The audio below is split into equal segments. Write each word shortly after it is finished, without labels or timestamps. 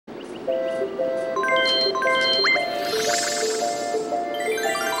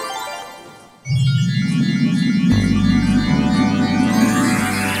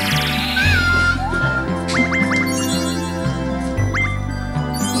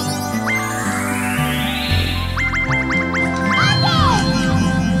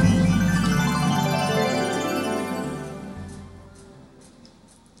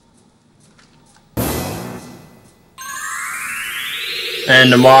And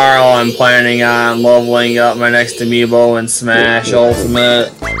tomorrow I'm planning on leveling up my next amiibo in Smash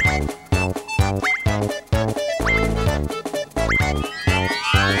Ultimate.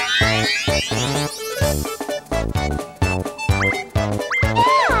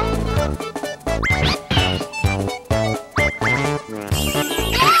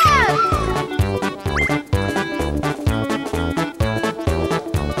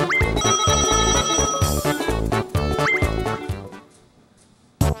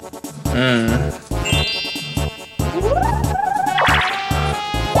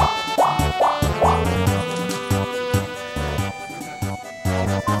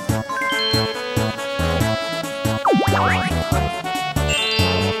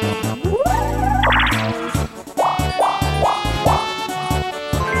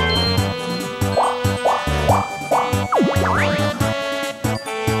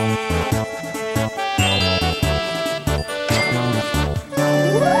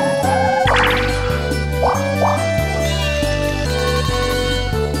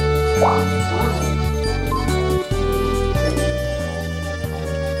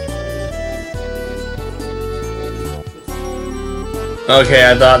 Okay,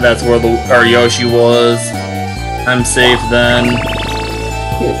 I thought that's where our Yoshi was. I'm safe then.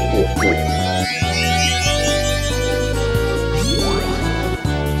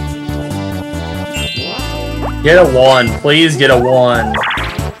 Get a 1. Please get a 1.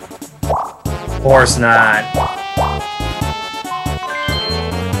 Of course not.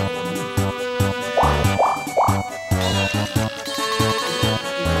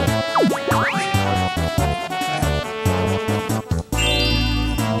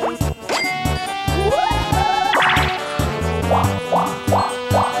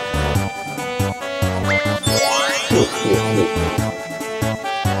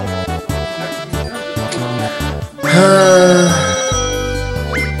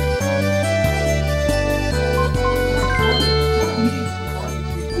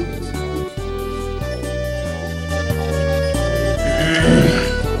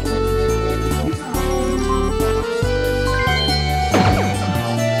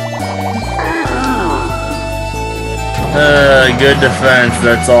 Good defense,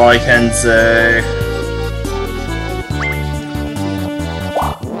 that's all I can say.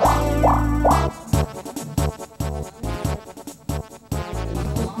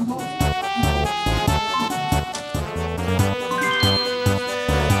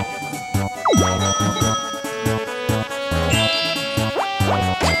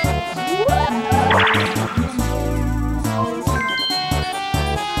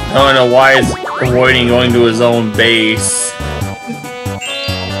 I don't know why he's avoiding going to his own base.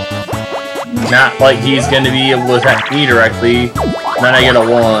 Not like he's going to be able to attack me directly. Then I get a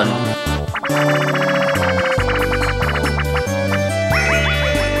 1.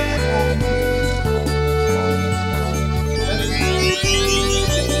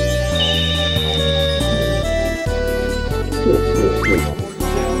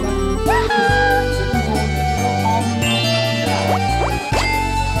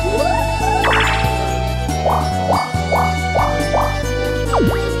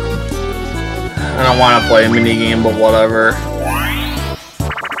 I don't want to play a minigame, but whatever.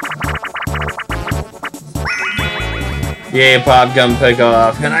 Yay, Pop Gun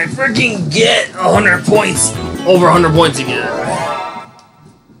Pickoff. Can I freaking get 100 points? Over 100 points again.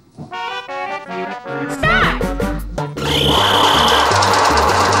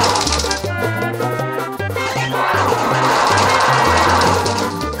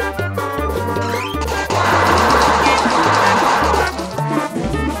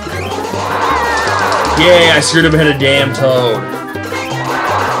 Yay, I screwed up and hit a damn toad.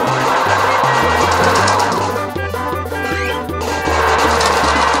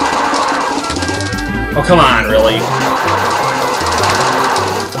 Oh, come on, really?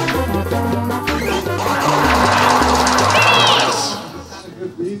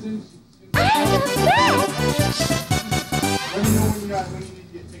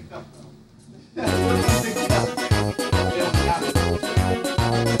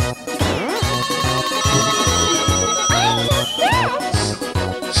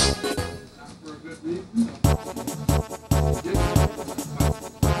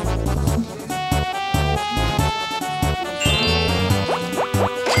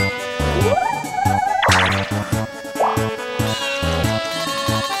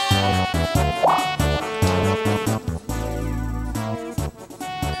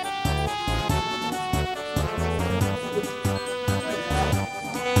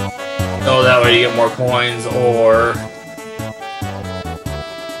 Oh, that way you get more coins, or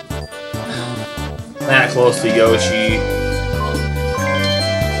that close to Yoshi.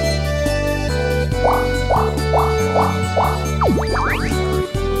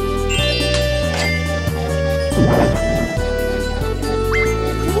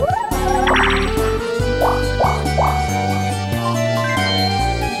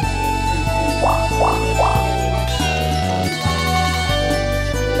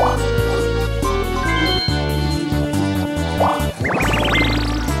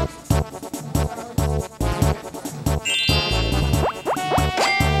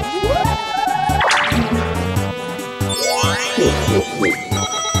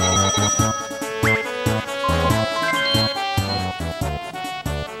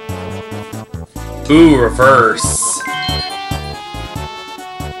 Ooh, reverse.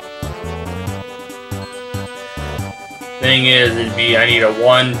 Thing is, it'd be, I need a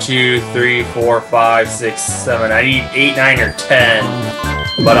 1, 2, 3, 4, 5, 6, 7. I need 8, 9, or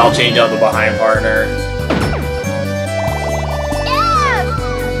 10. But I'll change out the behind partner.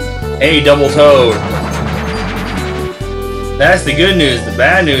 Hey, double toad. That's the good news. The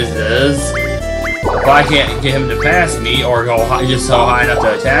bad news is, if I can't get him to pass me or go just so high enough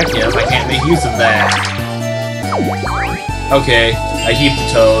to attack him, I can't make use of that. Okay, I keep the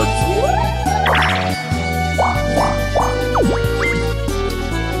toads.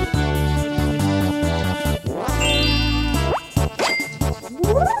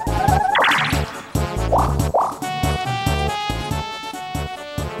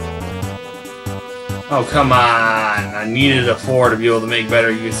 Oh, come on. I needed a 4 to be able to make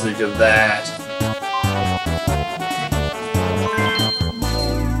better usage of that.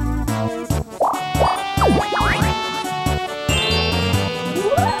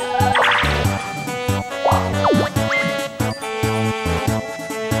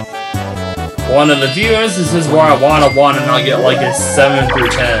 One of the few instances where I want a 1 and I'll get like a 7 through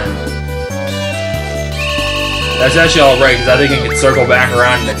 10. That's actually alright, because I think I can circle back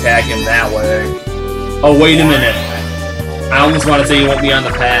around and attack him that way. Oh, wait a minute. I almost want to say he won't be on the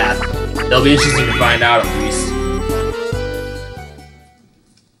path. It'll be interesting to find out at least.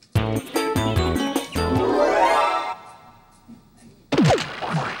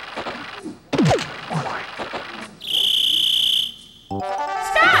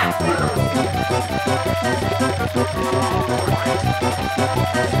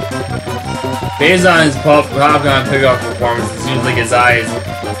 Based on his popcorn pickup performance, it seems like his eye is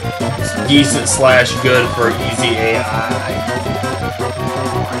decent / good for easy AI.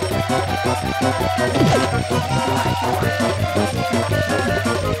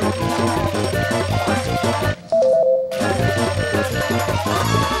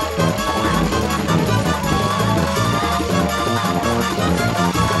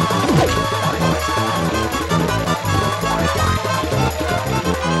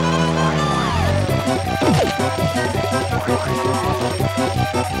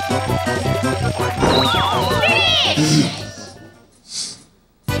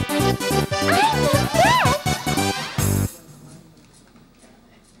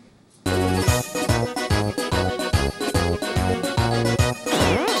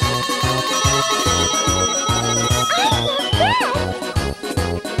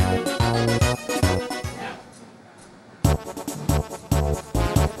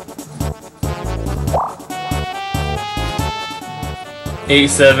 Eight,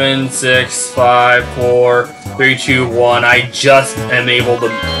 7, 6, 5, 4, 3, 2, 1. I just am able to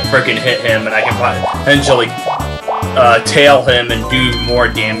frickin' hit him, and I can potentially tail him and do more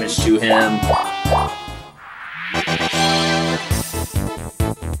damage to him.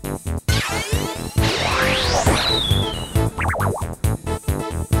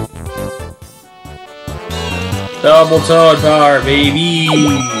 Double toad power, baby!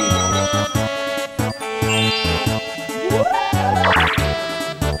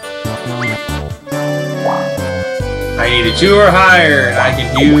 I need a 2 or higher, and I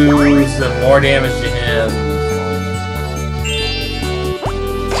can do some more damage to him.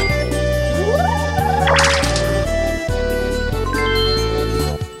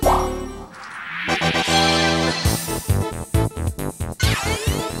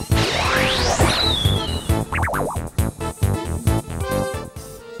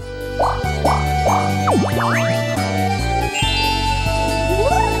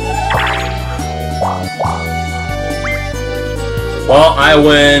 Well, I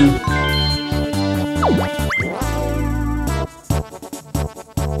win.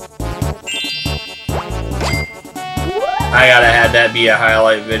 I gotta have that be a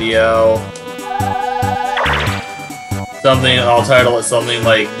highlight video. Something, I'll title it something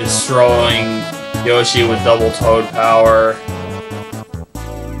like Destroying Yoshi with Double Toad Power.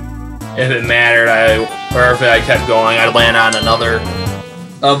 If it mattered, or if I kept going, I'd land on another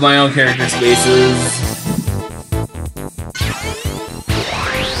of my own character spaces.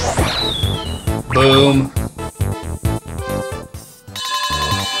 Boom.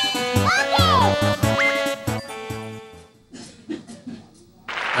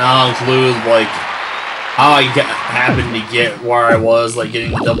 I'll include, like, how I happened to get where I was, like,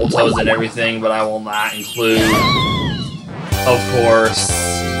 getting the double toes and everything, but I will not include, of course,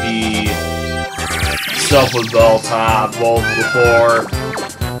 the stuff with bell top, both before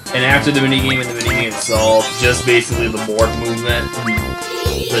And after the minigame and the minigame itself, just basically the board movement,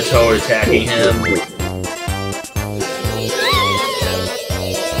 the Toad attacking him.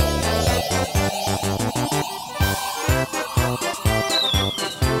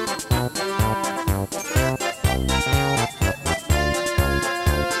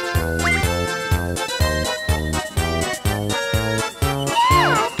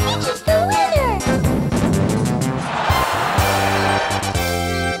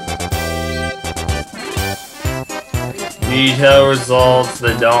 Detailed results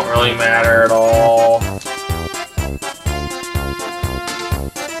that don't really matter at all.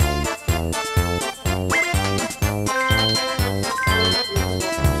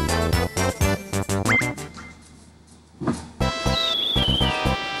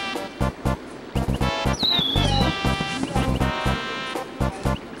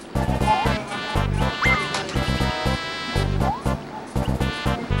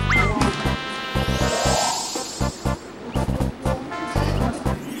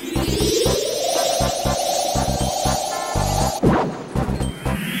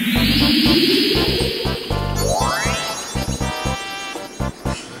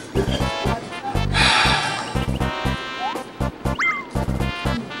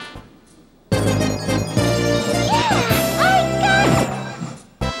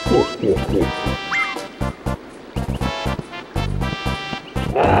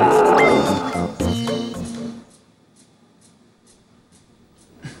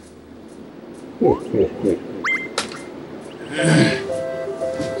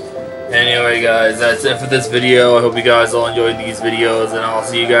 Anyway guys, that's it for this video. I hope you guys all enjoyed these videos, and I'll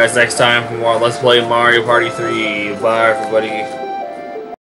see you guys next time for more Let's Play Mario Party 3. Bye everybody.